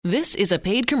This is a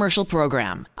paid commercial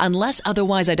program. Unless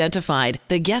otherwise identified,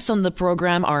 the guests on the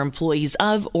program are employees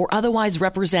of or otherwise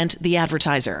represent the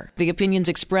advertiser. The opinions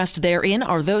expressed therein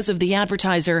are those of the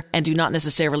advertiser and do not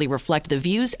necessarily reflect the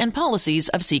views and policies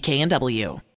of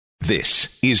CKNW.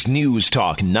 This is News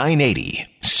Talk 980,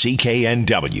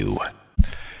 CKNW.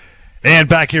 And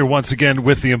back here once again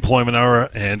with the Employment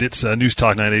Hour, and it's News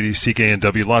Talk 980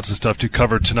 CKNW. Lots of stuff to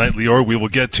cover tonight, Lior. We will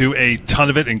get to a ton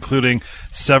of it, including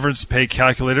severance pay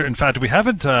calculator. In fact, we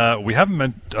haven't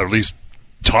meant, or at least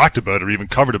talked about or even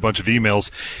covered a bunch of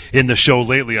emails in the show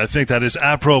lately. I think that is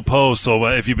apropos. So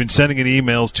if you've been sending in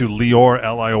emails to Lior,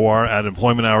 Lior, at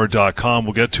employmenthour.com,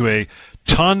 we'll get to a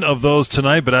ton of those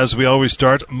tonight. But as we always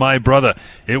start, my brother,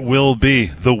 it will be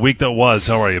the week that was.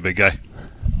 How are you, big guy?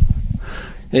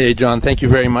 Hey, John, thank you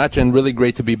very much, and really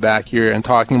great to be back here and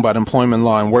talking about employment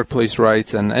law and workplace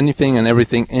rights and anything and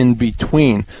everything in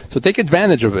between. So take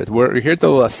advantage of it. We're here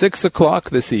till 6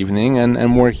 o'clock this evening,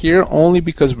 and we're here only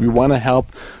because we want to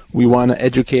help. We want to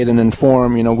educate and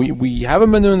inform. You know, we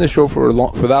haven't been doing this show for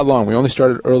that long. We only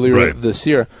started earlier this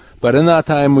year. But in that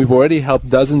time, we've already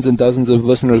helped dozens and dozens of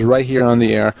listeners right here on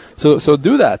the air. So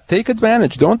do that. Take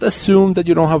advantage. Don't assume that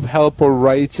you don't have help or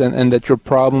rights and that your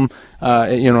problem,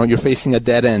 you're facing a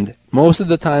dead end. Most of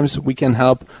the times we can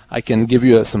help. I can give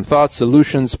you some thoughts,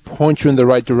 solutions, point you in the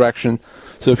right direction.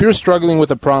 So if you're struggling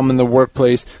with a problem in the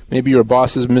workplace, maybe your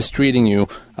boss is mistreating you,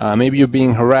 maybe you're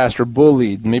being harassed or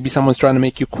bullied, maybe someone's trying to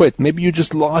make you quit, maybe you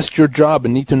just lost your job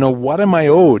and need to know, what am I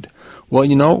owed?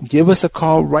 Well, give us a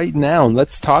call right now.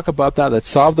 Let's talk about that. Let's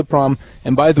solve the problem.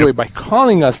 And by the way, by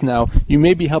calling us now, you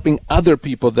may be helping other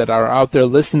people that are out there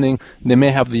listening. They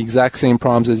may have the exact same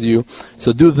problems as you.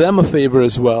 So do them a favor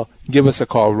as well. Give us a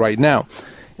call right now.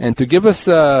 And to get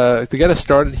us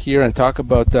started here and talk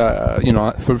about,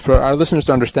 for our listeners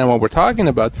to understand what we're talking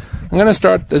about, I'm going to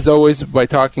start, as always, by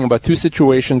talking about two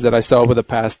situations that I saw over the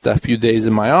past few days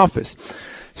in my office.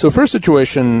 So first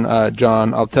situation,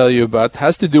 John, I'll tell you about,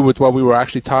 has to do with what we were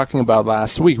actually talking about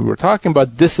last week. We were talking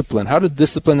about discipline, how to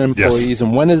discipline employees,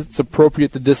 and when it's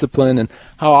appropriate to discipline, and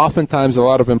how oftentimes a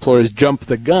lot of employers jump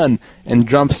the gun and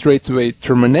jump straight to a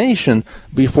termination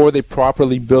before they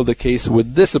properly build a case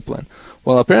with discipline.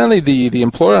 Well, apparently the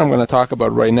employer I'm going to talk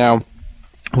about right now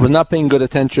was not paying good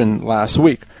attention last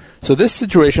week. So this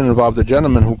situation involved a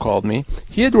gentleman who called me.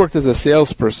 He had worked as a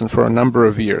salesperson for a number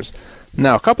of years.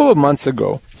 Now, a couple of months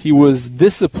ago, he was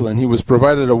disciplined. He was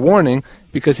provided a warning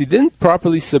because he didn't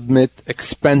properly submit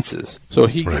expenses. So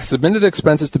he submitted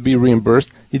expenses to be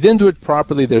reimbursed. He didn't do it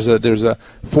properly. There's a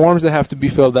forms that have to be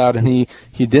filled out, and he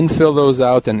didn't fill those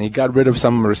out, and he got rid of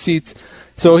some receipts.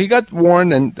 So he got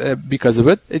warned, and because of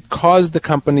it, it caused the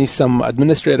company some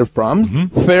administrative problems.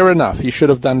 Mm-hmm. Fair enough. He should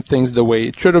have done things the way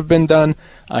it should have been done.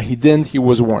 He didn't. He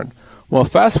was warned. Well,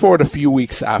 fast forward a few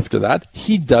weeks after that,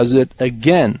 he does it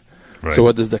again. Right. So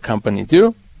what does the company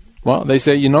do? Well, they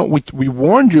say, we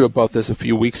warned you about this a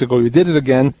few weeks ago. You did it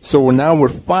again. So now we're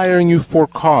firing you for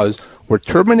cause. We're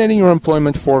terminating your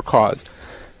employment for cause.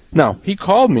 Now, he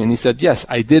called me and he said, yes,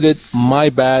 I did it. My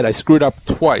bad. I screwed up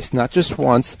twice, not just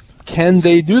once. Can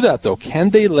they do that, though? Can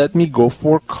they let me go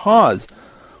for cause?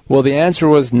 Well, the answer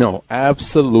was no,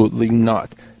 absolutely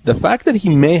not. The fact that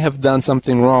he may have done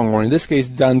something wrong, or in this case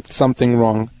done something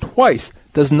wrong twice,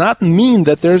 does not mean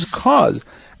that there's cause.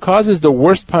 Cause is the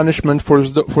worst punishment for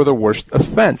the worst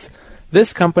offense.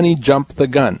 This company jumped the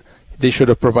gun. They should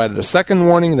have provided a second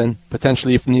warning, then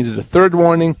potentially if needed a third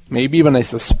warning, maybe even a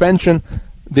suspension.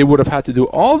 They would have had to do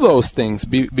all those things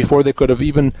before they could have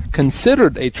even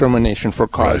considered a termination for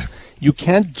cause. Right. You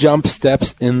can't jump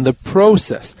steps in the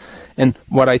process. And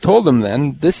what I told them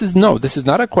then, this is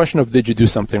not a question of did you do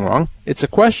something wrong. It's a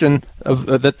question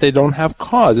of that they don't have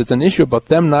cause. It's an issue about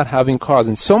them not having cause.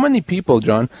 And so many people,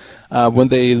 John, when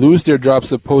they lose their job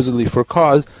supposedly for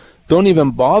cause, don't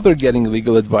even bother getting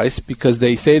legal advice because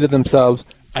they say to themselves,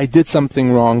 I did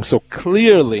something wrong, so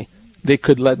clearly they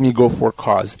could let me go for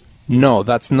cause. No,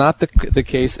 that's not the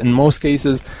case. In most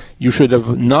cases, you should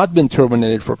have not been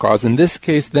terminated for cause. In this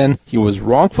case, then, he was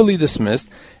wrongfully dismissed,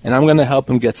 and I'm going to help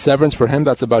him get severance. For him,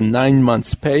 that's about 9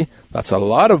 months' pay. That's a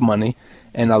lot of money,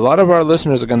 and a lot of our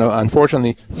listeners are going to,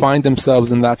 unfortunately, find themselves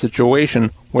in that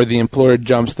situation where the employer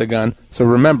jumps the gun. So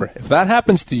remember, if that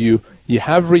happens to you, you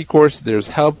have recourse, there's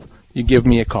help, you give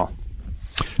me a call.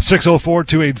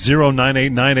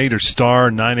 604-280-9898 or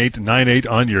star 9898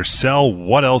 on your cell.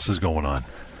 What else is going on?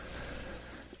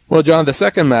 Well, John, the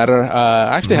second matter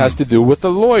actually has to do with the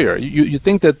lawyer. You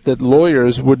think that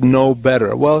lawyers would know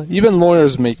better. Well, even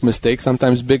lawyers make mistakes,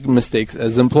 sometimes big mistakes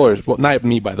as employers. Well, not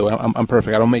me, by the way. I'm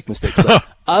perfect. I don't make mistakes. But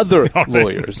other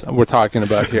lawyers we're talking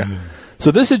about here. So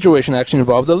this situation actually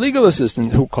involved a legal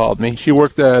assistant who called me. She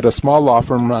worked at a small law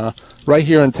firm right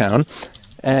here in town.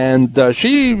 And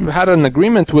she had an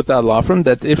agreement with that law firm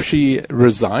that if she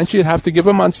resigned, she'd have to give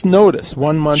a month's notice,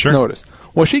 1 month's notice.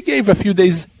 Well, she gave a few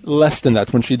days less than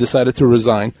that when she decided to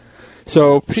resign.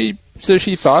 So she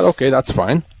thought, okay, that's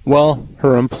fine. Well,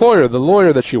 her employer, the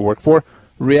lawyer that she worked for,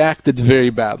 reacted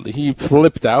very badly. He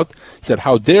flipped out, said,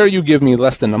 how dare you give me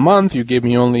less than a month? You gave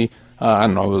me only, I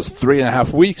don't know, it was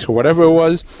 3.5 weeks or whatever it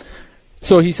was.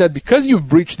 So he said, because you've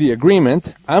breached the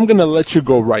agreement, I'm going to let you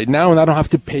go right now and I don't have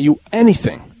to pay you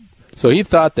anything. So he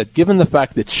thought that given the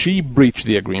fact that she breached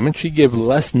the agreement, she gave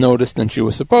less notice than she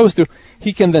was supposed to,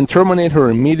 he can then terminate her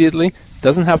immediately,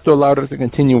 doesn't have to allow her to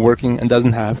continue working, and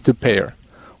doesn't have to pay her.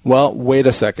 Well, wait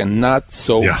a second, not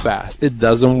so fast. It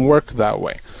doesn't work that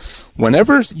way.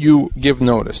 Whenever you give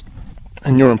notice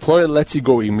and your employer lets you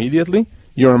go immediately,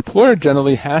 your employer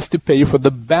generally has to pay you for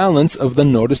the balance of the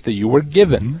notice that you were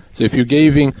given. Mm-hmm. So if you're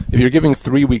giving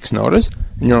 3 weeks notice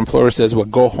and your employer says, well,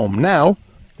 go home now,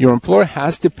 your employer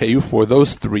has to pay you for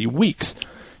those 3 weeks.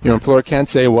 Your employer can't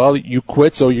say, well, you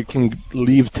quit so you can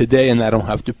leave today and I don't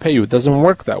have to pay you. It doesn't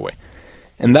work that way.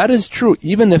 And that is true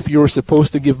even if you were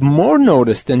supposed to give more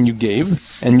notice than you gave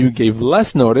and you gave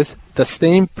less notice, the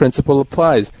same principle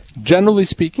applies. Generally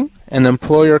speaking, an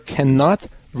employer cannot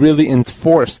really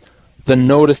enforce the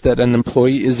notice that an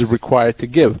employee is required to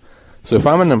give. So if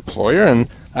I'm an employer and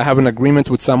I have an agreement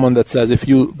with someone that says if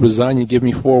you resign, you give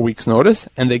me 4 weeks notice,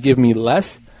 and they give me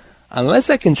less,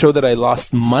 unless I can show that I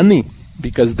lost money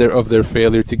because of their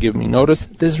failure to give me notice,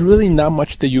 there's really not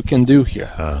much that you can do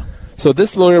here. So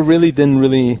this lawyer really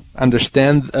didn't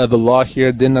understand the law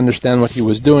here, didn't understand what he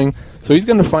was doing. So he's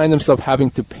going to find himself having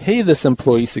to pay this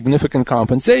employee significant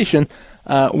compensation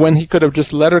when he could have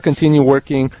just let her continue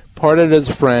working, parted as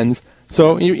friends.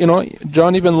 So, you know,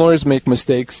 John, even lawyers make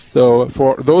mistakes. So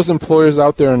for those employers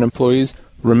out there and employees,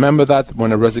 remember that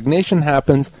when a resignation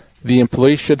happens, the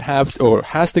employee should have or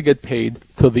has to get paid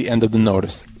till the end of the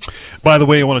notice. By the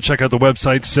way, you want to check out the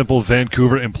website,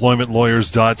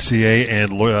 simplevancouveremploymentlawyers.ca,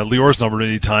 and Lior's number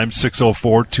anytime,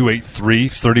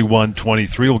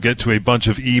 604-283-3123. We'll get to a bunch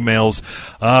of emails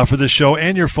for this show,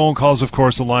 and your phone calls, of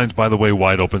course. The line's, by the way,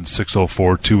 wide open,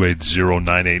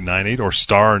 604-280-9898 or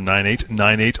star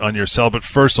 9898 on your cell. But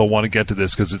first, I'll want to get to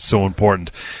this because it's so important,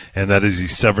 and that is the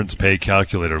severance pay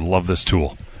calculator. Love this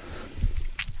tool.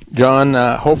 John,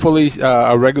 hopefully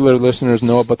our regular listeners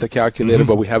know about the calculator,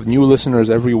 but we have new listeners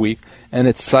every week, and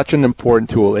it's such an important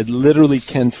tool. It literally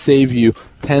can save you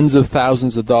tens of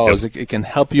thousands of dollars. It can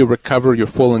help you recover your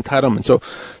full entitlement. So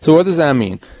what does that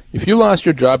mean? If you lost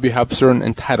your job, you have certain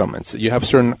entitlements. You have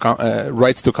certain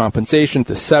rights to compensation,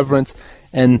 to severance,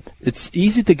 and it's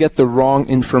easy to get the wrong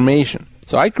information.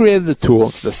 So I created a tool.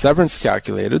 It's the Severance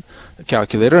Calculator,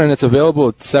 and it's available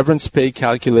at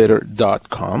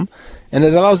severancepaycalculator.com. And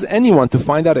it allows anyone to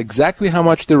find out exactly how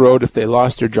much they're owed if they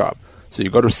lost their job. So you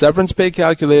go to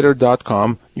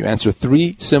severancepaycalculator.com, you answer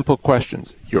 3 simple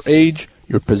questions: your age,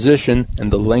 your position, and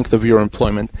the length of your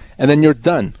employment, and then you're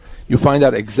done. You find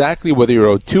out exactly whether you're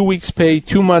owed 2 weeks' pay,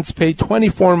 2 months' pay,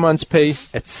 24 months' pay,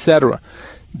 etc.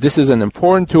 This is an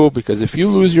important tool because if you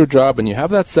lose your job and you have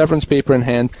that severance paper in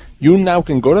hand, you now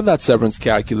can go to that severance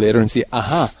calculator and see,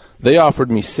 they offered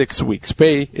me 6 weeks'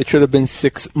 pay. It should have been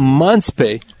 6 months'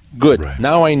 pay. Good. Right.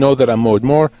 Now I know that I'm owed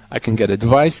more. I can get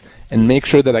advice and make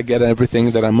sure that I get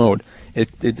everything that I'm owed.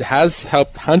 It has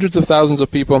helped hundreds of thousands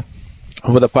of people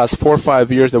over the past 4 or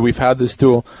 5 years that we've had this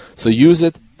tool. So use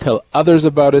it. Tell others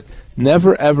about it.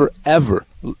 Never, ever, ever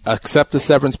accept a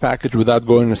severance package without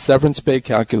going to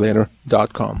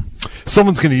severancepaycalculator.com.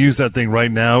 Someone's going to use that thing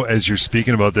right now as you're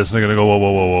speaking about this, and they're going to go,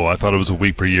 whoa, I thought it was a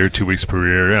week per year, 2 weeks per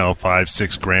year,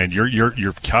 $5-6 grand.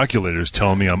 Your calculator is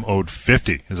telling me I'm owed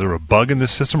 $50. Is there a bug in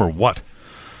this system or what?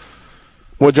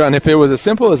 Well, John, if it was as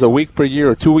simple as a week per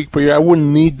year or 2 weeks per year, I wouldn't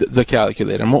need the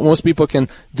calculator. Most people can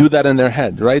do that in their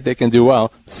head, right? They can do,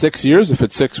 6 years, if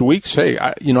it's 6 weeks, hey,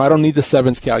 I don't need the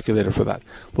severance calculator for that.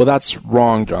 Well, that's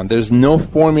wrong, John. There's no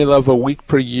formula of a week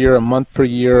per year, a month per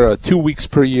year, 2 weeks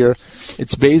per year.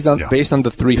 It's based on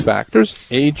the 3 factors: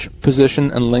 age,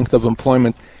 position, and length of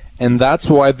employment. And that's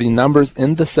why the numbers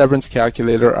in the severance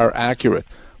calculator are accurate.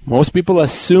 Most people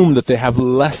assume that they have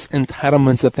less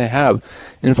entitlements that they have.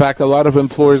 In fact, a lot of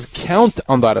employers count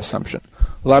on that assumption.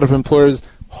 A lot of employers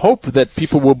hope that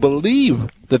people will believe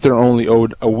that they're only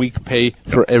owed a week pay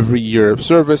for every year of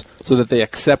service so that they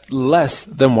accept less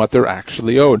than what they're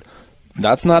actually owed.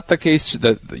 That's not the case.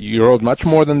 That you're owed much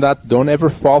more than that. Don't ever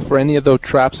fall for any of those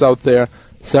traps out there.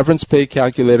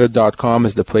 severancepaycalculator.com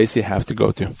is the place you have to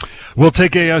go to. We'll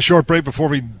take a short break before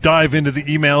we dive into the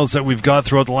emails that we've got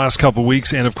throughout the last couple of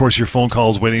weeks, and of course your phone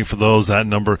calls waiting for those. That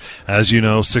number, as you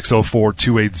know,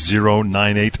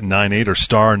 604-280-9898 or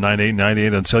star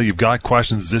 9898. Until you've got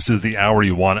questions, this is the hour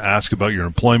you want to ask about your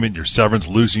employment, your severance,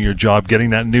 losing your job, getting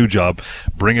that new job.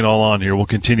 Bring it all on here. We'll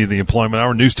continue the Employment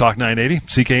Hour. News Talk 980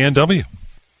 CKNW.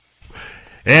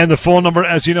 And the phone number,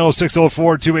 as you know,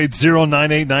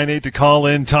 604-280-9898 to call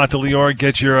in, talk to Lior,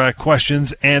 get your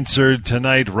questions answered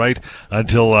tonight, right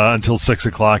until 6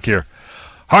 o'clock here.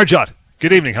 Harjot,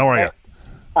 good evening. How are you?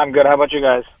 I'm good. How about you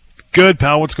guys? Good,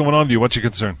 pal. What's going on with you? What's your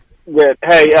concern? Good.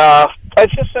 Hey,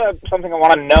 it's just something I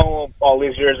want to know all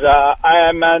these years. I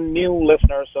am a new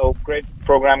listener, so great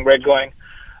program, great going.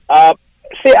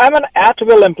 See, I'm an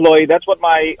at-will employee. That's what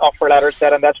my offer letter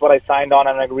said, and that's what I signed on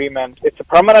an agreement. It's a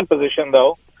permanent position,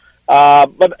 though.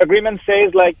 But agreement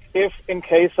says, like, if in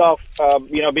case of,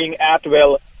 being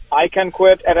at-will, I can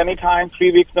quit at any time,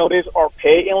 3 weeks notice, or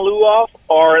pay in lieu of,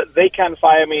 or they can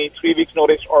fire me 3 weeks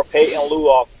notice or pay in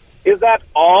lieu of. Is that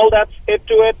all that's it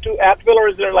to at-will, or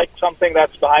is there, like, something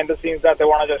that's behind the scenes that they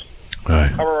want to just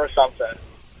cover or something?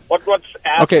 What's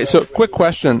at-will? Okay, so quick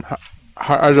question.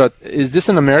 Harjot, is this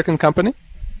an American company?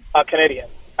 Canadian.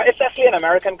 It's actually an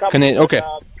American company. Okay.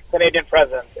 Canadian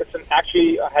presence. It's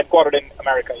actually headquartered in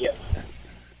America, yes.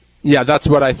 Yeah, that's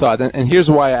what I thought. And here's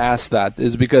why I asked that,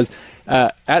 is because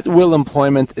at-will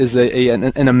employment is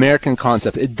an American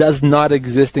concept. It does not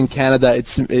exist in Canada.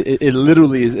 It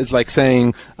literally is like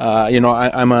saying,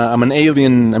 I'm an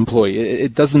alien employee.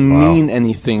 It doesn't mean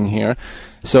anything here.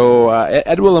 So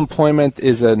at-will employment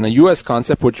is a U.S.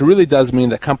 concept, which really does mean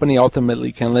the company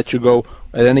ultimately can let you go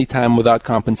at any time without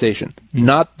compensation.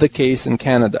 Not the case in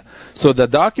Canada. So the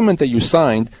document that you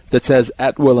signed that says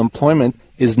at-will employment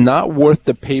is not worth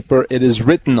the paper it is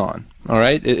written on. All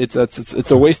right,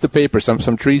 it's a waste of paper.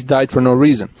 Some trees died for no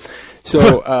reason.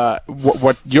 So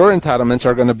what your entitlements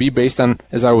are going to be based on,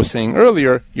 as I was saying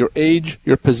earlier, your age,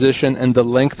 your position, and the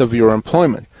length of your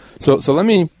employment. So let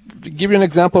me give you an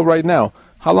example right now.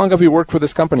 How long have you worked for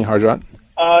this company, Harjot?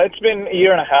 It's been a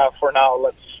year and a half for now.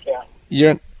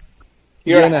 Year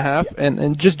and a half,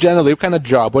 and just generally, what kind of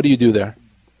job? What do you do there?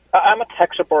 I'm a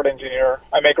tech support engineer.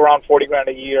 I make around $40,000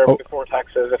 a year before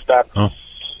taxes, if that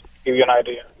gives you an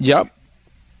idea. Yep.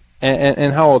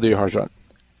 And how old are you, Harjot?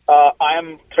 I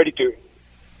am 32.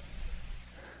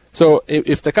 So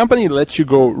if the company lets you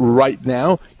go right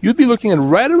now, you'd be looking at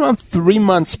right around 3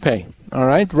 months' pay. All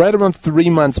right, right around 3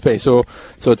 months' pay. So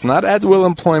it's not at-will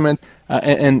employment,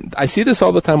 and I see this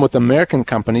all the time with American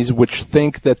companies, which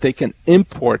think that they can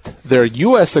import their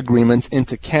U.S. agreements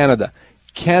into Canada.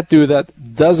 Can't do that.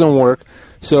 Doesn't work.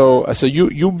 So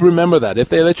you remember that. If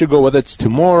they let you go, whether it's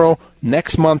tomorrow,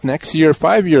 next month, next year,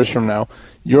 5 years from now,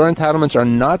 your entitlements are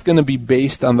not going to be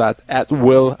based on that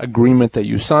at-will agreement that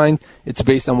you signed. It's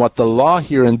based on what the law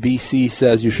here in BC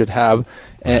says you should have.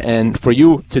 And for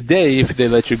you today, if they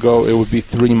let you go, it would be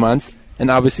 3 months.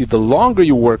 And obviously, the longer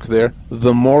you work there,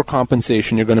 the more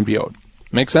compensation you're going to be owed.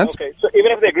 Make sense? Okay. So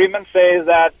even if the agreement says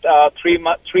that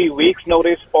 3 weeks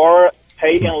notice or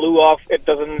pay in lieu of, it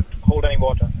doesn't hold any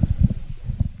water.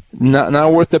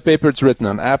 Not worth the paper it's written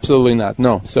on. Absolutely not.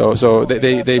 No. So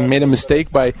they made a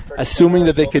mistake by assuming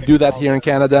that they could do that here in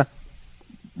Canada.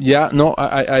 Yeah, no,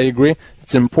 I agree.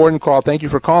 It's an important call. Thank you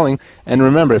for calling. And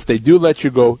remember, if they do let you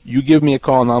go, you give me a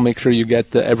call, and I'll make sure you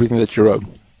get everything that you're owed.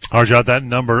 Harjot, that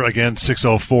number, again,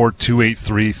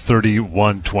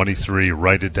 604-283-3123.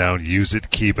 Write it down, use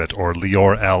it, keep it, or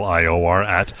Lior, Lior,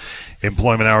 at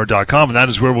employmenthour.com, and that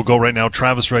is where we'll go right now.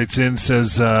 Travis writes in,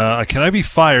 says, can I be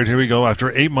fired, here we go,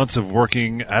 after 8 months of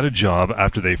working at a job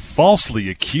after they falsely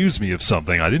accused me of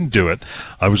something? I didn't do it.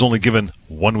 I was only given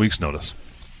 1 week's notice.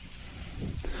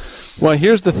 Well,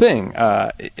 here's the thing.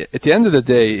 At the end of the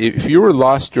day, if you were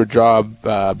lost your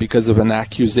job because of an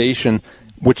accusation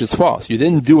which is false, you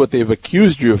didn't do what they've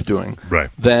accused you of doing, right?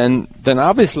 Then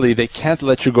obviously they can't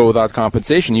let you go without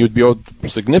compensation. You'd be owed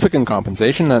significant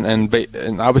compensation, and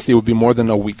obviously it would be more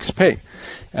than a week's pay.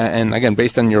 And again,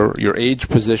 based on your age,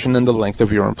 position, and the length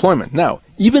of your employment. Now,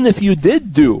 even if you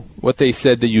did do what they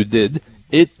said that you did,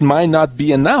 it might not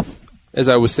be enough, as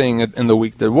I was saying in the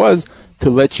week that was,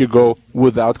 to let you go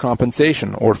without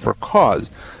compensation or for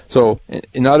cause. So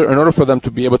in order for them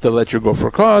to be able to let you go for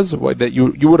cause, that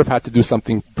you would have had to do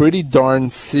something pretty darn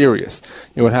serious.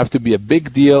 It would have to be a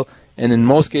big deal, and in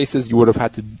most cases, you would have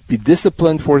had to be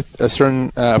disciplined for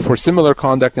similar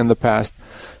conduct in the past.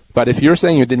 But if you're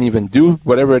saying you didn't even do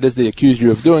whatever it is they accused you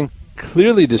of doing,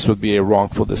 Clearly, this would be a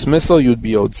wrongful dismissal. You'd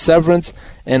be owed severance,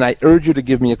 and I urge you to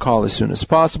give me a call as soon as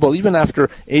possible. Even after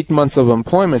 8 months of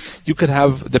employment, you could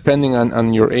have, depending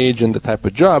on your age and the type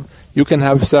of job, you can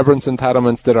have severance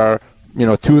entitlements that are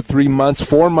 2, 3 months,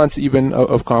 4 months even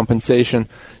of compensation.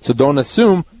 So don't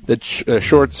assume that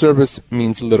short service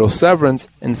means little severance.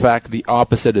 In fact, the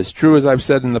opposite is true, as I've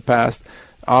said in the past.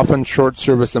 Often short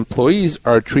service employees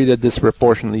are treated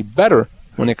disproportionately better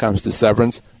when it comes to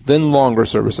severance than longer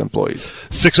service employees.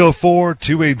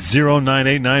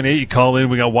 604-280-9898. You call in.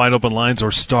 We got wide open lines, or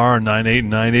star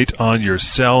 9898 on your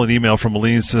cell. An email from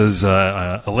Elaine says,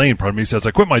 Elaine says,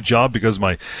 I quit my job because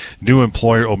my new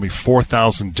employer owed me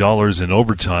 $4,000 in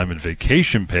overtime and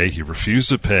vacation pay. He refused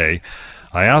to pay.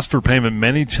 I asked for payment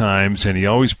many times, and he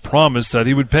always promised that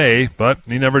he would pay, but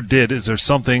he never did. Is there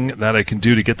something that I can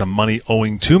do to get the money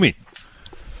owing to me?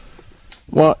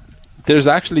 Well, there's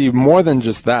actually more than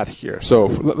just that here. So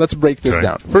let's break this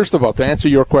down. First of all, to answer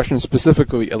your question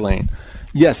specifically, Elaine,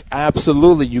 yes,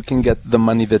 absolutely you can get the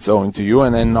money that's owing to you,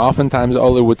 and then oftentimes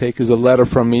all it would take is a letter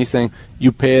from me saying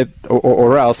you pay it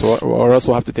or else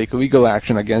we'll have to take legal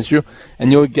action against you,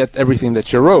 and you'll get everything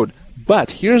that you're owed.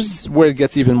 But here's where it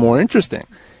gets even more interesting.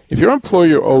 If your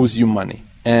employer owes you money,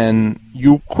 and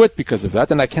you quit because of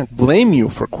that, and I can't blame you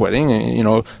for quitting.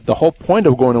 The whole point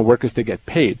of going to work is to get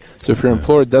paid. So if your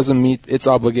employer doesn't meet its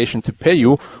obligation to pay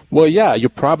you, well, yeah, you're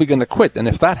probably going to quit. And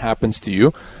if that happens to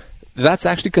you, that's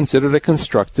actually considered a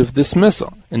constructive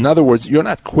dismissal. In other words, you're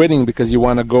not quitting because you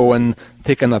want to go and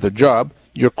take another job.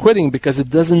 You're quitting because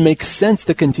it doesn't make sense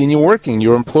to continue working.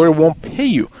 Your employer won't pay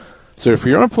you. So if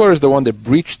your employer is the one that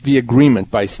breached the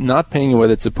agreement by not paying you what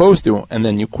it's supposed to, and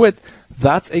then you quit,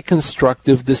 that's a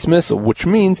constructive dismissal, which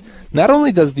means not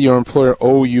only does your employer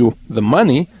owe you the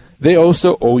money, they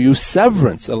also owe you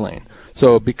severance, Elaine.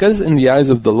 So because in the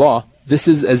eyes of the law, this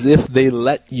is as if they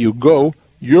let you go,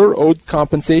 you're owed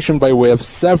compensation by way of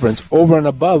severance over and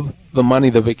above the money,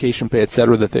 the vacation pay,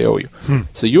 etc., that they owe you.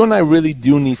 So you and I really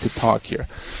do need to talk here,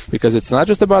 because it's not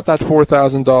just about that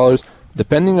 $4,000.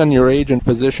 Depending on your age and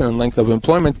position and length of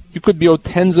employment, you could be owed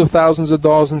tens of thousands of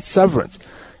dollars in severance.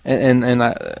 And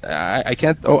I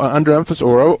can't underemphasize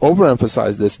or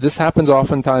overemphasize this. This happens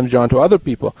oftentimes, John, to other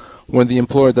people when the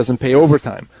employer doesn't pay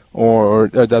overtime or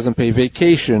doesn't pay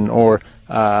vacation or,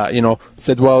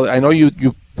 said, well, I know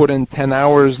you put in 10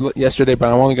 hours yesterday, but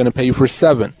I'm only going to pay you for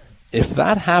 7. If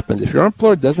that happens, if your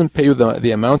employer doesn't pay you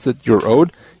the amounts that you're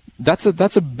owed, that's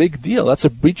a big deal. That's a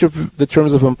breach of the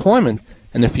terms of employment.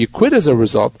 And if you quit as a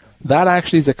result, that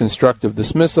actually is a constructive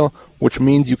dismissal, which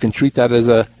means you can treat that as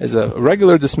a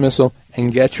regular dismissal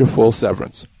and get your full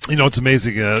severance. It's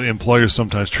amazing. Employers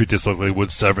sometimes treat this like they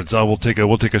would severance. We'll take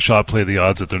a shot, play the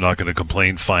odds that they're not going to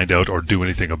complain, find out, or do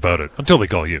anything about it until they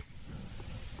call you.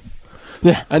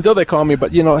 Yeah, until they call me.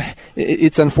 But,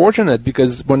 it's unfortunate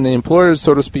because when the employers,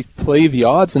 so to speak, play the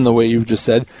odds in the way you've just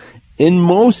said, in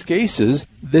most cases,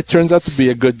 it turns out to be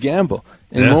a good gamble.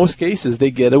 In most cases, they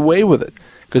get away with it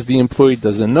because the employee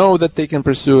doesn't know that they can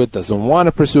pursue it, doesn't want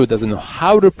to pursue it, doesn't know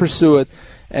how to pursue it,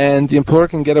 and the employer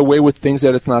can get away with things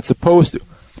that it's not supposed to.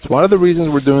 It's one of the reasons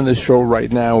we're doing this show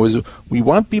right now is we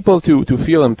want people to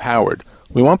feel empowered.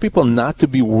 We want people not to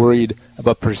be worried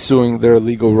about pursuing their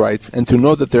legal rights and to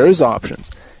know that there is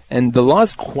options. And the law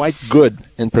is quite good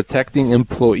in protecting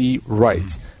employee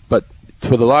rights. But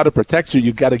for the law to protect you,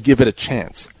 you've got to give it a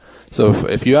chance. So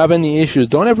if you have any issues,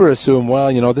 don't ever assume,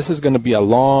 this is going to be a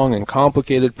long and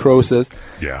complicated process.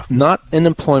 Yeah. Not in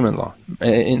employment law.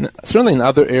 Certainly in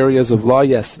other areas of law,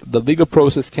 yes, the legal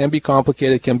process can be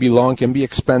complicated, can be long, can be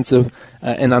expensive,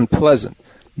 and unpleasant.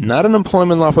 Not in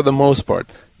employment law for the most part.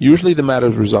 Usually the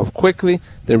matters resolve quickly,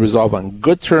 they resolve on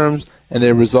good terms, and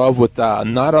they resolve with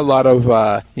not a lot of,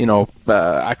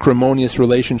 acrimonious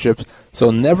relationships.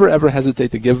 So never ever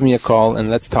hesitate to give me a call, and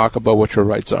let's talk about what your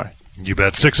rights are. You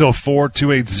bet.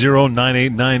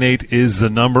 604-280-9898 is the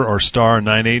number, or star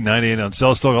 9898 on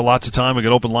cell. Still got lots of time. We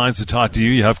got open lines to talk to you.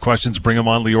 You have questions, bring them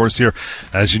on. Lior's here,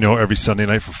 as you know, every Sunday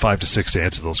night from 5 to 6 to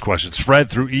answer those questions.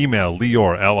 Fred through email,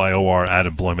 Lior, Lior,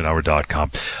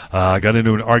 @employmenthour.com. I got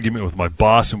into an argument with my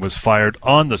boss and was fired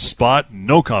on the spot.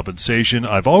 No compensation.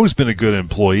 I've always been a good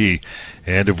employee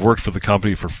and have worked for the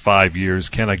company for 5 years.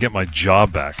 Can I get my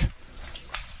job back?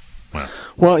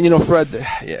 Well, Fred,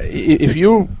 if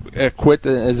you quit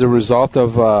as a result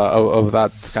of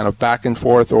that kind of back and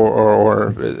forth,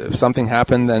 or if something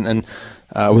happened and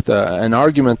an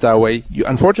argument that way,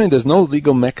 unfortunately, there's no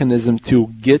legal mechanism to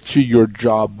get you your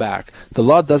job back. The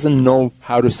law doesn't know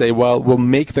how to say, well, we'll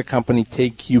make the company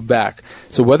take you back.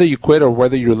 So whether you quit or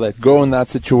whether you're let go in that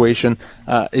situation,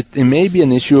 it may be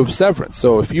an issue of severance.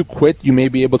 So if you quit, you may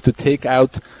be able to take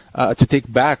back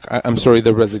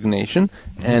the resignation.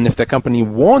 And if the company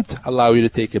won't allow you to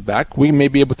take it back, we may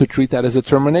be able to treat that as a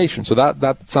termination. So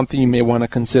that's something you may want to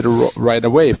consider right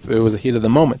away if it was a heat of the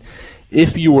moment.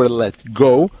 If you were let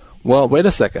go, well, wait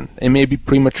a second. It may be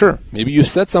premature. Maybe you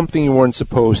said something you weren't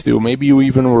supposed to. Maybe you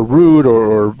even were rude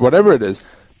or whatever it is.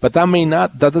 But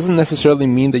that doesn't necessarily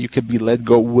mean that you could be let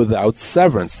go without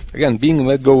severance. Again, being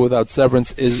let go without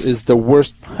severance is the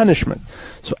worst punishment.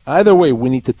 So either way, we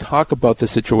need to talk about the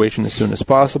situation as soon as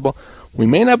possible. We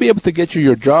may not be able to get you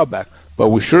your job back, but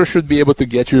we sure should be able to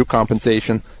get you your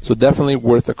compensation. So definitely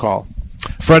worth a call.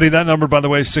 Freddie, that number, by the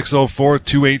way,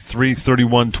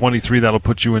 604-283-3123. That'll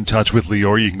put you in touch with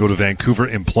Lior. You can go to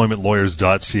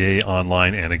VancouverEmploymentLawyers.ca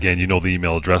online. And again, you know the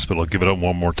email address, but I'll give it up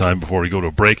one more time before we go to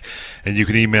a break. And you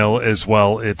can email as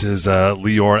well. It is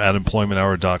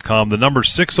Lior@EmploymentHour.com. The number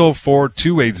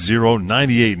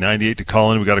 604-280-9898 to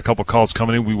call in. We've got a couple calls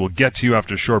coming in. We will get to you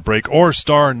after a short break, or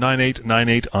star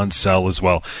 9898 on cell as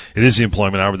well. It is the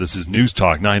Employment Hour. This is News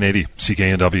Talk 980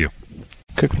 CKNW.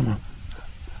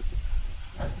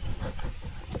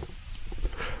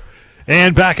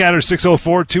 And back at her,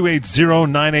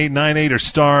 604-280-9898 or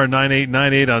star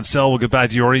 9898 on cell. We'll get back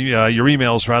to your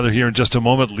emails here in just a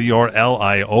moment. Lior,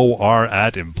 Lior,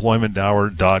 at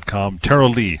employmenthour.com. Tara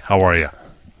Lee, how are you?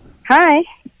 Hi.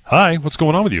 Hi, what's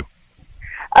going on with you?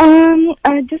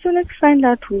 I just wanted to find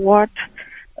out what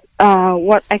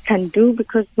I can do,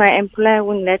 because my employer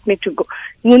wouldn't let me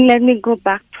go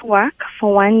back to work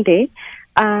for one day.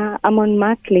 I'm on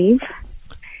mat leave,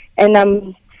 and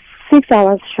I'm 6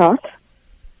 hours short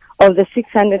of the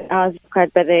 600 hours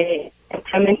required by the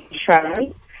employment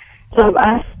insurance. So I've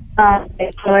asked the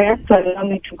employer to allow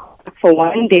me to go back for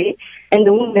one day, and they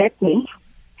won't let me.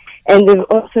 And they've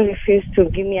also refused to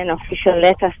give me an official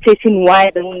letter stating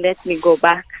why they won't let me go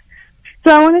back.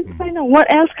 So I wanted to find out,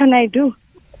 what else can I do?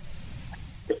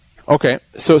 Okay,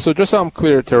 so just so I'm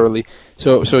clear, Tara Lee,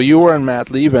 so you were on mat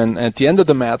leave, and at the end of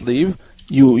the mat leave,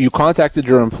 you contacted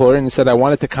your employer and said, I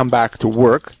wanted to come back to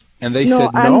work. And they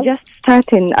said no?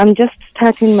 I'm just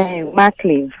starting my mat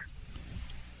leave.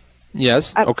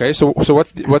 Yes. Okay. So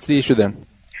what's the issue then?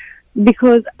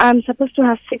 Because I'm supposed to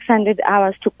have 600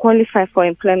 hours to qualify for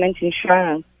employment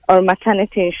insurance or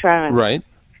maternity insurance. Right.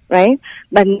 Right?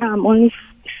 But now I'm only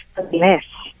less.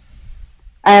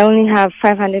 I only have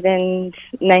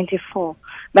 594,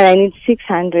 but I need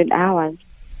 600 hours.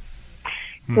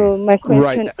 So my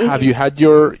question is... Have you had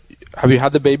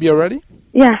the baby already?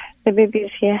 Yeah, the baby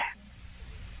is here.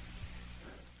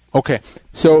 Okay,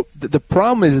 so the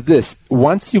problem is this.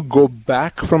 Once you go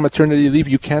back from maternity leave,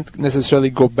 you can't necessarily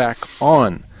go back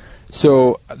on.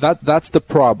 So that's the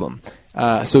problem.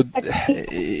 So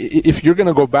if you're going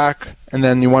to go back and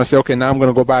then you want to say, okay, now I'm going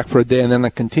to go back for a day and then I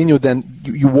continue, then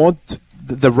you won't...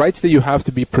 The rights that you have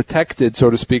to be protected, so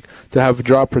to speak, to have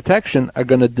job protection are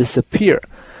going to disappear.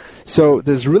 So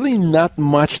there's really not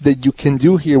much that you can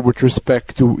do here with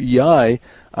respect to EI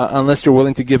unless you're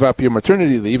willing to give up your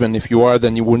maternity leave. And if you are,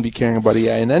 then you wouldn't be caring about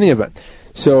EI in any event.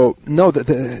 So, no,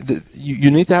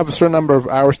 you need to have a certain number of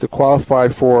hours to qualify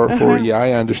for EI.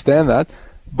 I understand that.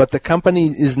 But the company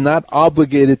is not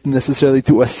obligated necessarily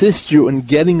to assist you in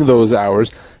getting those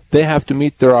hours. They have to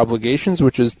meet their obligations,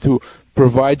 which is to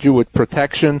provide you with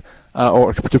protection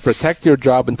or to protect your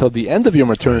job until the end of your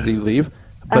maternity leave.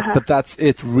 But that's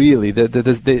it, really. They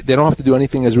don't have to do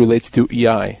anything as relates to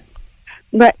EI.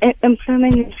 But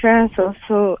employment insurance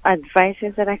also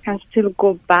advises that I can still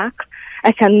go back.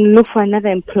 I can look for another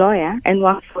employer and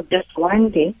work for just one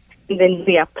day and then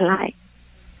reapply,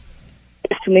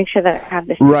 just to make sure that I have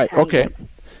the right. Okay.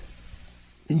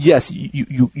 Yes,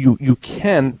 you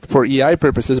can for EI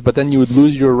purposes, but then you would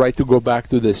lose your right to go back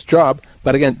to this job.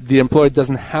 But again, the employer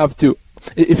doesn't have to.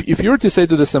 If you were to say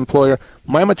to this employer,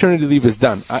 my maternity leave is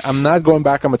done, I'm not going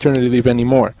back on maternity leave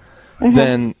anymore,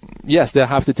 then yes, they'll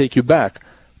have to take you back.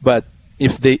 But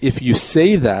if you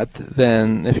say that,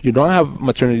 then if you don't have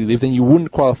maternity leave, then you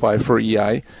wouldn't qualify for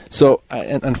EI. So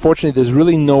unfortunately, there's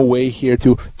really no way here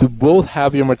to both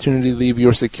have your maternity leave,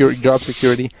 your job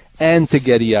security, and to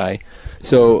get EI.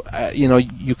 So,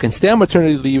 you can stay on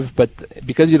maternity leave, but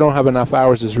because you don't have enough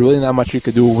hours, there's really not much you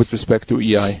could do with respect to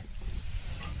EI.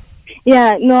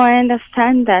 Yeah, no, I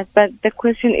understand that, but the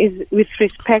question is with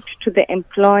respect to the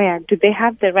employer, do they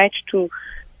have the right to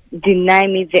deny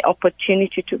me the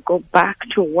opportunity to go back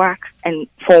to work and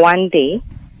for one day,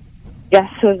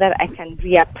 just so that I can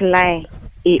reapply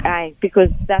EI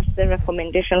because that's the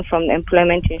recommendation from the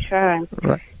employment insurance.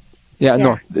 Right. Yeah,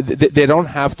 no, they don't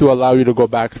have to allow you to go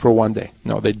back for 1 day.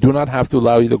 No, they do not have to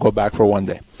allow you to go back for 1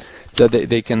 day. So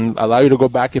they can allow you to go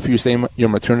back if you say your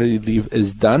maternity leave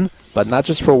is done, but not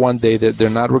just for 1 day. They're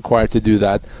not required to do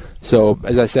that. So,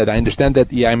 as I said, I understand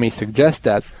that EI may suggest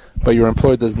that, but your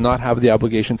employer does not have the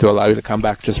obligation to allow you to come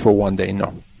back just for 1 day,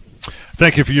 no.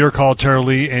 Thank you for your call, Tara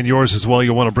Lee, and yours as well.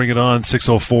 You'll want to bring it on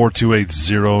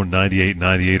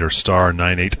 604-280-9898 or star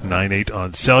 9898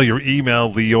 on cell. Your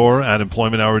email,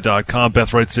 lior@employmenthour.com.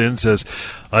 Beth writes in, says,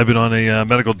 I've been on a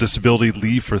medical disability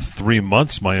leave for 3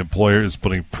 months. My employer is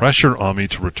putting pressure on me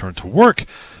to return to work.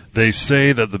 They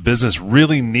say that the business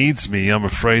really needs me. I'm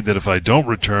afraid that if I don't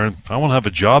return, I won't have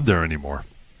a job there anymore.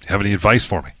 Have any advice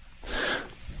for me?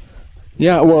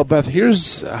 Yeah, well, Beth,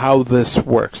 here's how this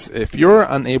works. If you're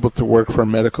unable to work for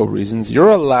medical reasons, you're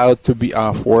allowed to be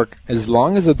off work as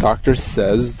long as the doctor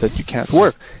says that you can't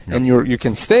work. Yep. And you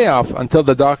can stay off until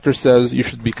the doctor says you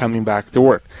should be coming back to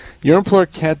work. Your employer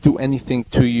can't do anything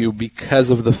to you because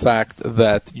of the fact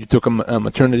that you took a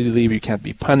maternity leave. You can't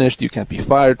be punished. You can't be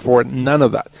fired for it. None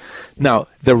of that. Now,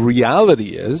 the reality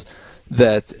is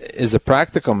that is a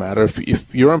practical matter.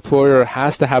 If your employer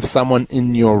has to have someone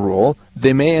in your role,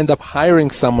 they may end up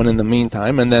hiring someone in the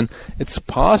meantime, and then it's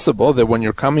possible that when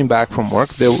you're coming back from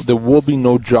work, there will be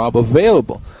no job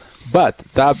available. But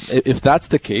if that's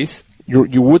the case,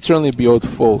 you would certainly be owed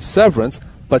full severance.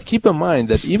 But keep in mind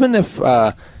that even if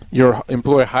your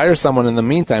employer hires someone in the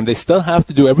meantime, they still have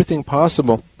to do everything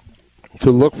possible to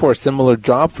look for a similar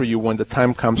job for you when the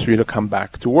time comes for you to come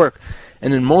back to work.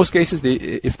 And in most cases,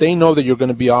 if they know that you're going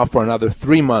to be off for another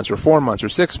 3 months or 4 months or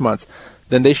 6 months,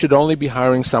 then they should only be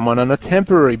hiring someone on a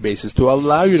temporary basis to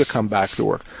allow you to come back to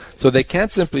work. So they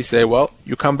can't simply say, well,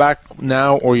 you come back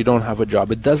now or you don't have a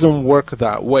job. It doesn't work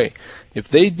that way. If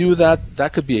they do that,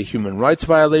 that could be a human rights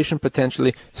violation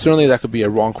potentially. Certainly that could be a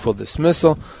wrongful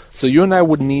dismissal. So you and I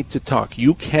would need to talk.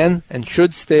 You can and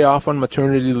should stay off on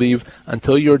maternity leave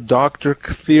until your doctor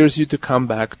clears you to come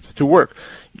back to work.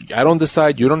 I don't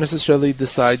decide. You don't necessarily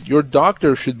decide. Your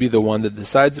doctor should be the one that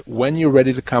decides when you're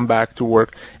ready to come back to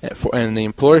work. And the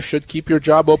employer should keep your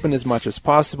job open as much as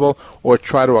possible or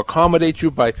try to accommodate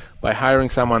you by hiring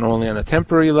someone only on a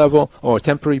temporary level or a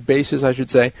temporary basis, I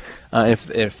should say.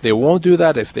 If they won't do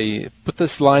that, if they put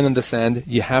this line in the sand,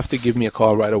 you have to give me a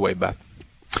call right away, Beth.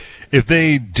 If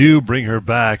they do bring her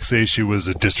back, say she was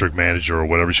a district manager or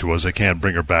whatever she was, they can't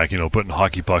bring her back, putting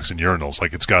hockey pucks in urinals.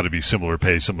 Like, it's got to be similar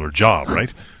pay, similar job,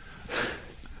 right?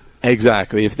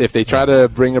 Exactly. If they try to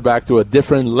bring her back to a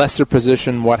different, lesser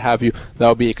position, what have you, that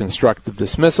would be a constructive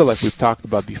dismissal, like we've talked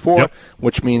about before, yep.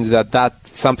 Which means that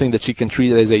that's something that she can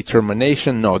treat as a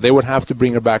termination. No, they would have to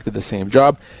bring her back to the same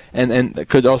job, and it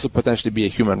could also potentially be a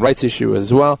human rights issue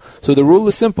as well. So the rule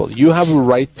is simple. You have a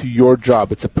right to your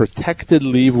job. It's a protected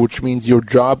leave, which means your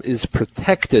job is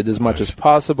protected as much as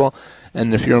possible.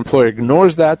 And if your employer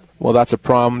ignores that, well, that's a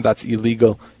problem. That's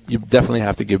illegal. You definitely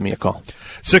have to give me a call.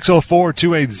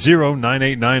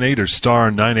 604-280-9898 or star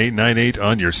 9898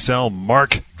 on your cell.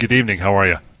 Mark, good evening. How are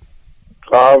you?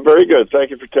 Very good. Thank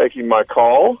you for taking my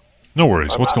call. No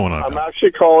worries. What's going on? I'm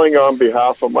actually calling on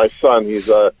behalf of my son. He's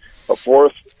a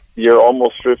fourth year,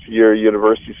 almost fifth year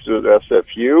university student at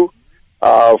SFU.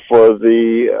 For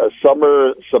the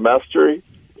summer semester,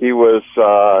 he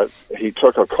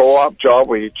took a co-op job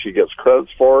which he gets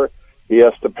credits for. He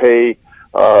has to pay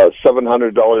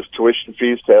 $700 tuition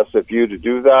fees to SFU to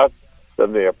do that.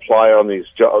 Then they apply on these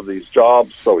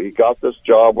jobs. So he got this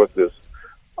job with this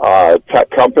tech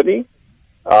company.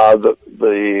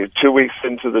 The 2 weeks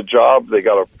into the job, they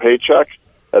got a paycheck,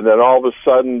 and then all of a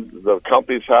sudden, the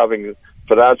company's having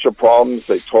financial problems.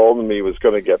 They told him he was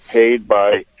going to get paid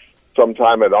by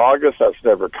sometime in August. That's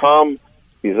never come.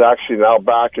 He's actually now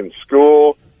back in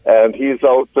school, and he's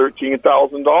out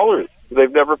 $13,000.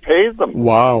 They've never paid them.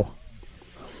 Wow.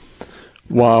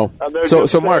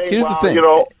 So Mark, here's the thing.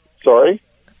 Sorry?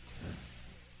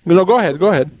 No, go ahead.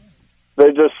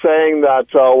 They're just saying that,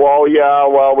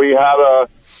 we had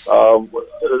an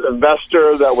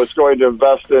investor that was going to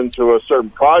invest into a certain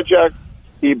project.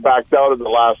 He backed out at the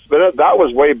last minute. That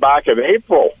was way back in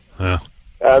April. Yeah.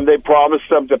 And they promised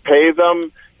them to pay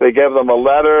them. They gave them a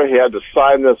letter. He had to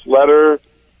sign this letter.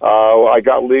 I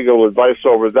got legal advice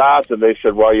over that, and they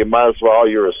said, well, you might as well.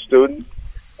 You're a student.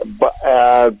 But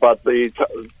that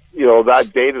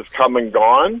date is come and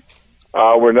gone.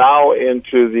 We're now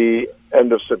into the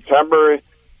end of September.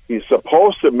 He's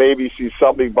supposed to maybe see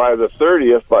something by the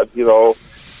 30th, but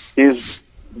he's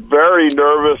very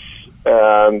nervous,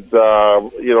 and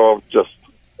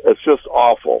it's just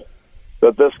awful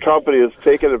that this company has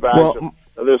taken advantage of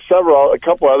There's a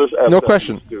couple others. No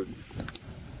question. Students.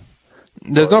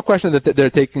 There's no question that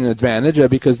they're taking advantage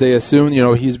because they assume,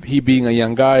 he being a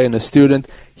young guy and a student,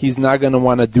 he's not going to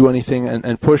want to do anything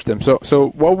and push them. So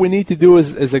what we need to do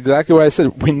is exactly what I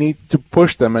said. We need to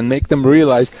push them and make them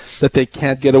realize that they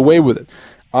can't get away with it.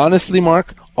 Honestly,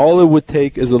 Mark, all it would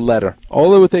take is a letter.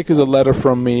 All it would take is a letter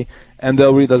from me, and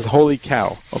they'll read as "Holy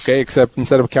cow," okay? Except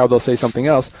instead of cow, they'll say something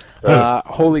else.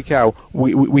 Holy cow!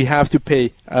 We have to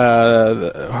pay.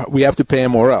 We have to pay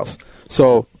him or else.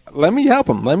 So let me help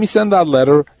him. Let me send that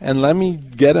letter, and let me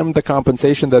get him the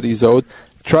compensation that he's owed.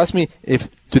 Trust me, if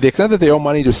to the extent that they owe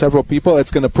money to several people, it's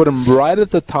going to put him right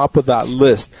at the top of that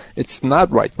list. It's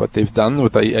not right what they've done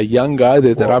with a young guy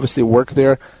that obviously worked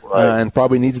there and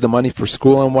probably needs the money for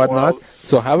school and whatnot.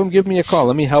 So have him give me a call.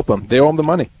 Let me help him. They owe him the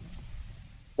money.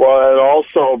 Well, and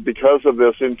also because of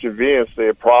this inconvenience,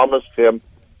 they promised him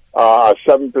a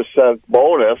 7%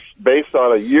 bonus based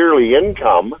on a yearly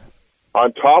income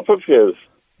on top of his,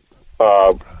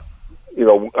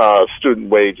 student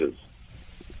wages.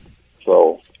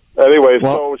 So, anyway,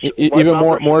 even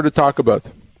more to talk about.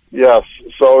 Yes.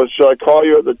 So, should I call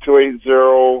you at the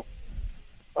 280?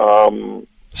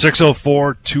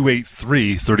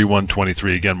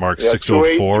 604-283-3123. Again, Mark,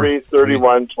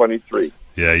 604-283-3123.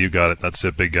 Yeah, you got it. That's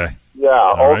it, big guy. Yeah,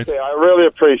 All okay. right. I really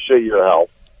appreciate your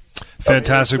help.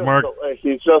 Fantastic, Mark.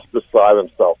 He's just beside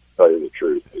himself, to tell you the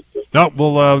truth. No,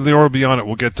 Lior will be on it.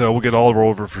 We'll get Oliver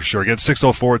over for sure. Again,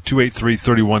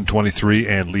 604-283-3123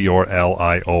 and Lior,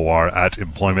 Lior, at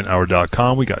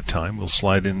employmenthour.com. We got time. We'll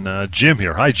slide in Jim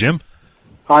here. Hi, Jim.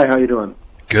 Hi, how you doing?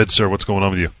 Good, sir. What's going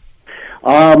on with you?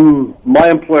 My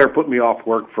employer put me off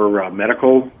work for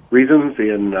medical reasons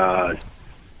in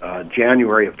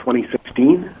January of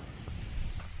 2016.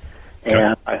 Okay.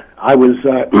 And I was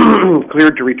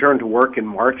cleared to return to work in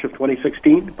March of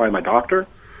 2016 by my doctor.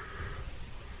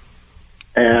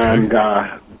 And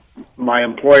my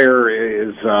employer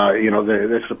is,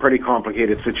 this is a pretty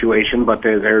complicated situation, but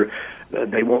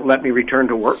they won't let me return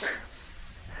to work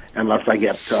unless I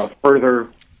get further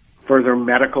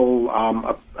medical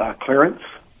clearance.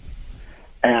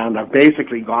 And I've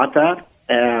basically got that,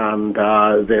 and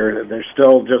there's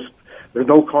still there's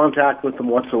no contact with them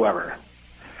whatsoever.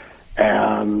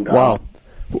 And wow.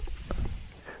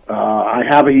 I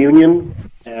have a union,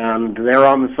 and they're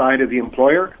on the side of the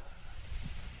employer.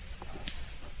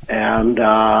 And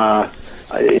I'm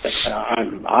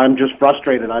just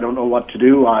frustrated. I don't know what to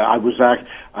do. I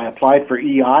applied for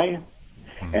EI,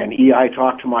 and EI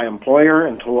talked to my employer,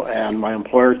 and my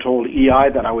employer told EI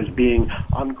that I was being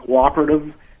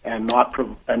uncooperative and not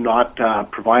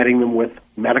providing them with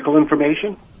medical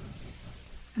information.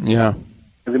 Yeah.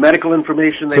 The medical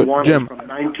information they wanted Jim, from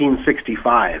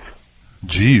 1965.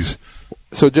 Jeez.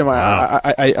 So, Jim, wow.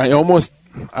 I almost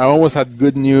had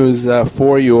good news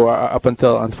for you up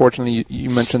until, unfortunately, you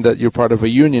mentioned that you're part of a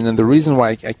union. And the reason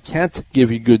why I can't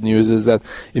give you good news is that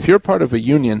if you're part of a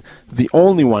union, the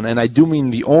only one, and I do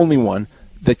mean the only one,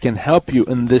 that can help you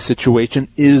in this situation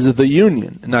is the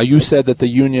union. Now, you said that the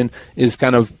union is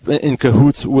kind of in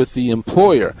cahoots with the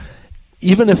employer.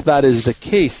 Even if that is the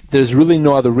case, there's really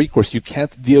no other recourse. You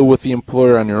can't deal with the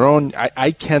employer on your own.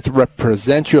 I can't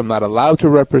represent you. I'm not allowed to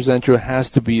represent you. It has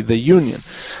to be the union.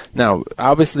 Now,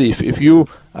 obviously, if you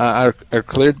are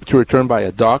cleared to return by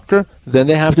a doctor, then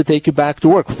they have to take you back to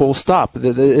work, full stop.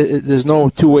 There's no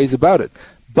two ways about it.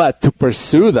 But to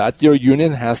pursue that, your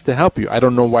union has to help you. I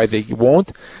don't know why they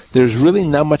won't. There's really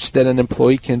not much that an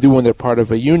employee can do when they're part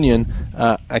of a union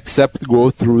except go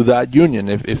through that union.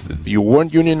 If you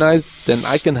weren't unionized, then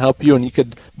I can help you and you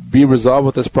could be resolved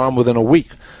with this problem within a week.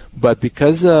 But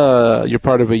because you're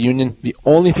part of a union, the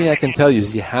only thing I can tell you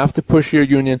is you have to push your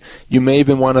union. You may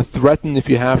even want to threaten, if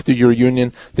you have to, your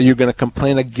union that you're going to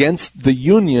complain against the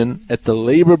union at the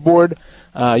labor board.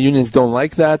 Unions don't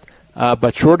like that.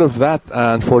 But short of that,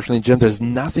 unfortunately, Jim, there's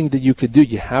nothing that you could do.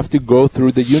 You have to go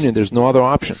through the union. There's no other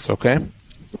options, okay?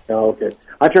 Okay.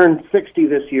 I turned 60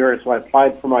 this year, so I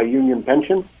applied for my union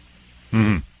pension.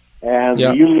 Mm-hmm. And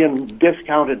the union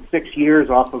discounted 6 years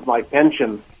off of my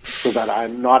pension so that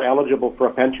I'm not eligible for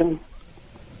a pension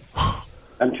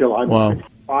until I'm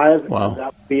 65. Wow. And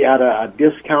that would be at a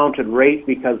discounted rate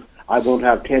because I won't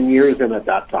have 10 years in at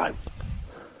that time.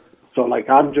 So,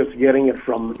 I'm just getting it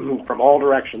from all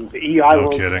directions. EI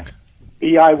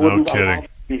wouldn't allow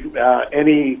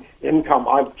any income.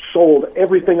 I've sold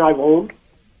everything I've owned.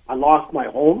 I lost my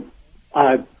home.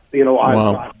 You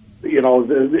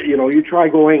try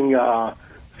going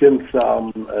since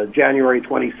January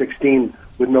 2016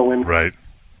 with no income. Right.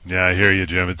 Yeah, I hear you,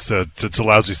 Jim. It's a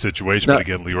lousy situation, but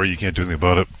again, Lior, you can't do anything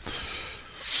about it.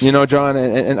 You know, John,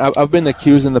 and I've been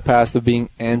accused in the past of being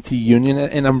anti-union,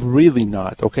 and I'm really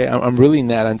not, okay? I'm really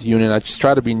not anti-union. I just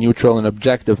try to be neutral and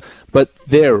objective. But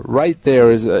right there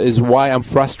is why I'm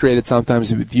frustrated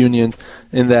sometimes with unions,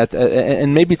 in that,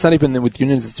 and maybe it's not even with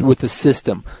unions, it's with the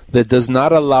system that does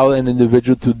not allow an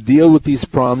individual to deal with these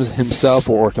problems himself,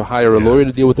 or to hire a lawyer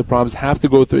to deal with the problems, have to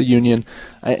go through a union.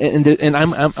 And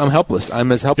I'm helpless.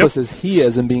 I'm as helpless as he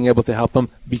is in being able to help him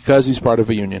because he's part of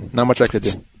a union. Not much I could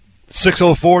do.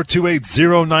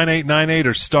 604-280-9898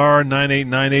 or star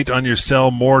 9898 on your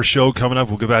cell. More show coming up.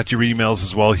 We'll get back to your emails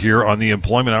as well here on the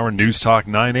Employment Hour, News Talk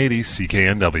 980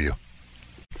 CKNW.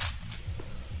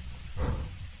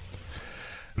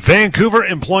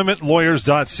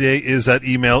 VancouverEmploymentLawyers.ca is that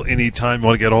email anytime you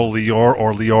want to get a hold of Lior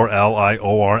or Lior,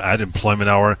 Lior, at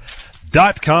employmenthour.com.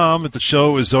 If the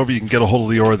show is over, you can get a hold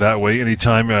of Lior that way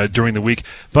anytime during the week.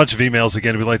 Bunch of emails.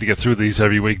 Again, we like to get through these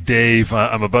every week. Dave,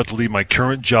 I'm about to leave my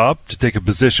current job to take a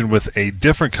position with a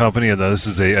different company, and this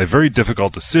is a very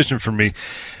difficult decision for me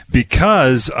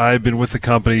because I've been with the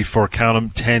company for, count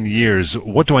 'em, 10 years.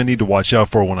 What do I need to watch out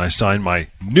for when I sign my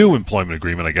new employment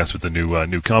agreement, I guess, with the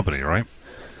new company, right?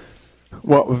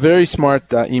 Well, very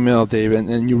smart email, Dave,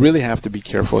 and you really have to be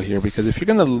careful here, because if you're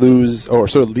going to lose or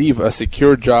sort of leave a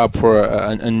secure job for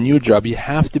a new job, you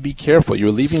have to be careful.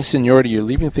 You're leaving seniority, you're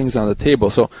leaving things on the table.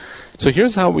 So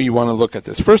here's how we want to look at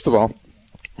this. First of all,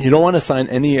 you don't want to sign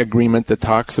any agreement that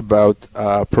talks about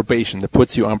probation, that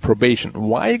puts you on probation.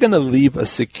 Why are you going to leave a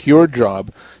secure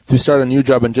job to start a new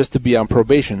job and just to be on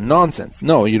probation? Nonsense.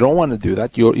 No, you don't want to do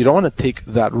that. You don't want to take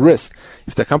that risk.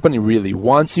 If the company really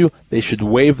wants you, they should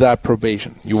waive that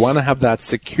probation. You want to have that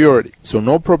security. So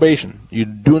no probation. You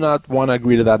do not want to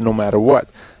agree to that no matter what.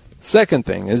 Second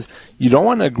thing is, you don't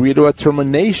want to agree to a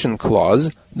termination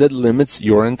clause that limits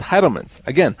your entitlements.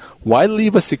 Again, why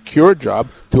leave a secure job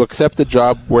to accept a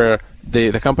job where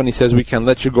the company says we can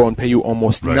let you go and pay you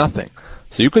almost nothing?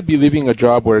 So you could be leaving a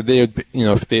job where if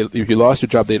you lost your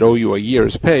job, they'd owe you a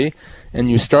year's pay,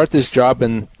 and you start this job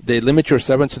and they limit your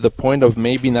severance to the point of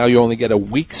maybe now you only get a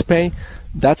week's pay.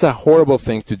 That's a horrible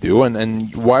thing to do,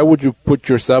 and why would you put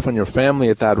yourself and your family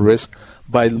at that risk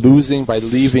by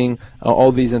leaving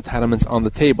all these entitlements on the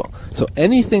table? So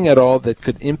anything at all that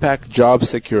could impact job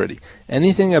security,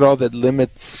 anything at all that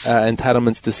limits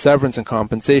entitlements to severance and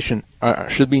compensation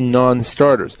should be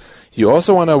non-starters. You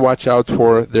also want to watch out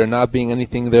for there not being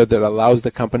anything there that allows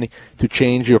the company to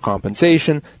change your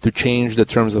compensation, to change the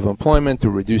terms of employment, to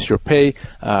reduce your pay, to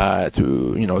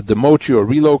demote you or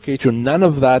relocate you. None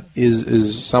of that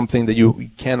is something that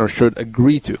you can or should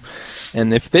agree to.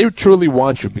 And if they truly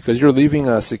want you because you're leaving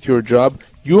a secure job,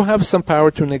 you have some power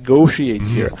to negotiate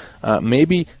here.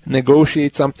 Maybe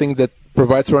negotiate something that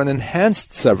provides for an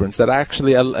enhanced severance that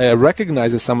actually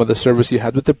recognizes some of the service you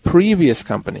had with the previous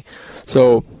company.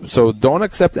 So don't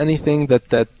accept anything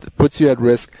that puts you at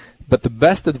risk. But the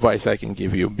best advice I can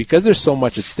give you, because there's so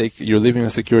much at stake, you're leaving a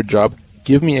secure job,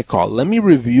 give me a call. Let me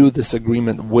review this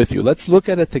agreement with you. Let's look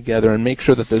at it together and make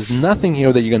sure that there's nothing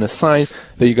here that you're going to sign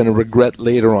that you're going to regret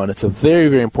later on. It's a very,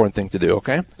 very important thing to do,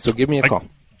 okay? So give me a call.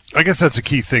 I guess that's a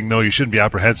key thing, though. You shouldn't be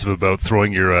apprehensive about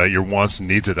throwing your wants and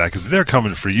needs at that, because they're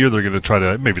coming for you. They're going to try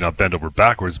to maybe not bend over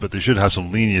backwards, but they should have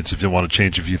some lenience if they want to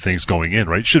change a few things going in,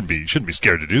 right? Shouldn't be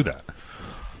scared to do that.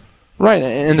 Right,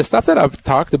 and the stuff that I've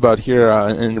talked about here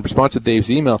in response to Dave's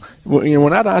email, we're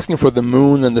not asking for the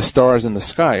moon and the stars in the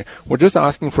sky. We're just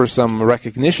asking for some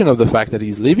recognition of the fact that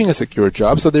he's leaving a secure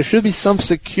job, so there should be some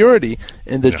security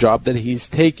in the job that he's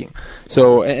taking.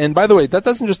 So, and by the way, that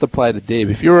doesn't just apply to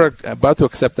Dave. If you're about to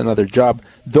accept another job,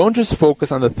 don't just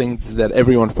focus on the things that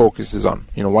everyone focuses on.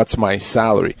 What's my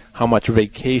salary? How much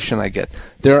vacation I get?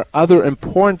 There are other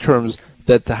important terms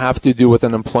that have to do with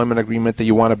an employment agreement that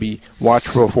you want to be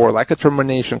watchful for, like a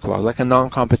termination clause, like a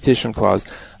non-competition clause,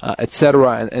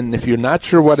 etc. And if you're not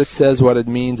sure what it says, what it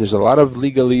means, there's a lot of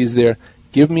legalese there.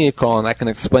 Give me a call and I can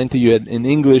explain to you in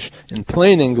English, in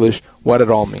plain English, what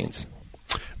it all means.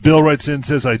 Bill writes in,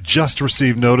 says, I just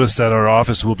received notice that our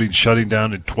office will be shutting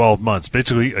down in 12 months,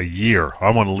 basically a year. I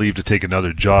want to leave to take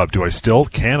another job.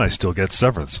 Can I still get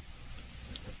severance?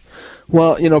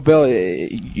 Well, Bill,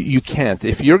 you can't.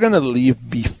 If you're going to leave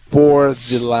before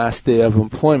the last day of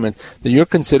employment, then you're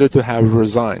considered to have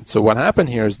resigned. So what happened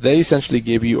here is they essentially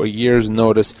gave you a year's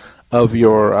notice of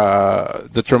your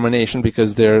determination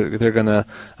because they're going to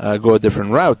go a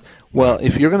different route. Well,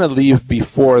 if you're going to leave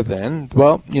before then,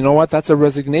 well, you know what? That's a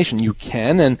resignation. You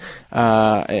can,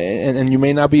 and you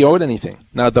may not be owed anything.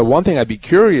 Now, the one thing I'd be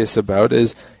curious about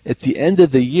is at the end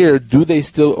of the year, do they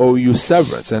still owe you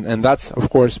severance? And that's, of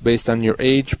course, based on your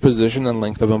age, position, and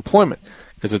length of employment.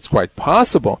 because it's quite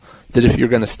possible that if you're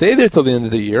going to stay there till the end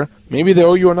of the year, maybe they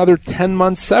owe you another 10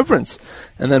 months severance.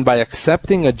 And then by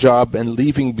accepting a job and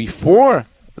leaving before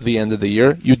the end of the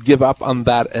year, you'd give up on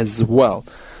that as well.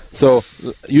 So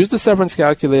use the severance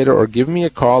calculator or give me a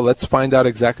call. Let's find out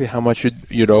exactly how much you'd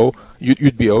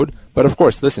be owed. But of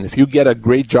course, listen, if you get a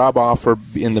great job offer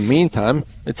in the meantime,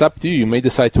 it's up to you. You may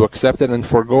decide to accept it and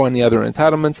forego any other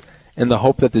entitlements in the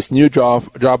hope that this new job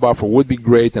offer would be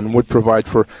great and would provide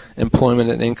for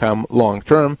employment and income long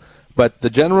term. But the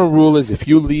general rule is if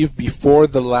you leave before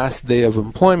the last day of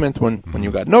employment when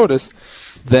you got notice,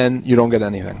 then you don't get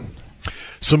anything.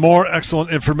 Some more excellent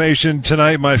information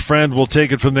tonight, my friend. We'll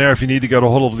take it from there. If you need to get a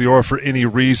hold of Lior for any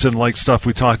reason, like stuff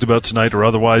we talked about tonight or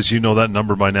otherwise, you know that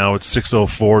number by now. It's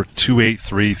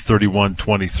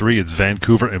 604-283-3123. It's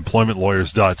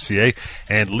VancouverEmploymentLawyers.ca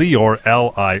and Lior,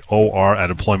 Lior,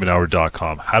 at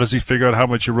EmploymentHour.com. How does he figure out how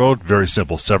much you owed? Very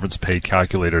simple.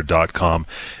 SeverancePayCalculator.com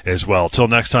as well. Till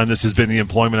next time, this has been the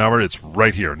Employment Hour. It's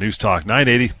right here. News Talk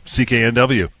 980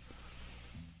 CKNW.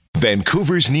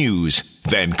 Vancouver's News,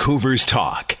 Vancouver's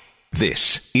Talk.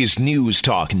 This is News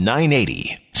Talk 980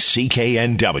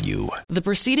 CKNW. The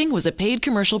proceeding was a paid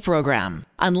commercial program.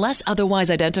 Unless otherwise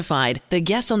identified, the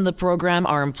guests on the program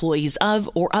are employees of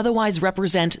or otherwise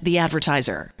represent the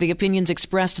advertiser. The opinions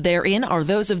expressed therein are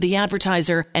those of the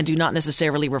advertiser and do not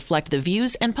necessarily reflect the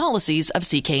views and policies of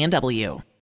CKNW.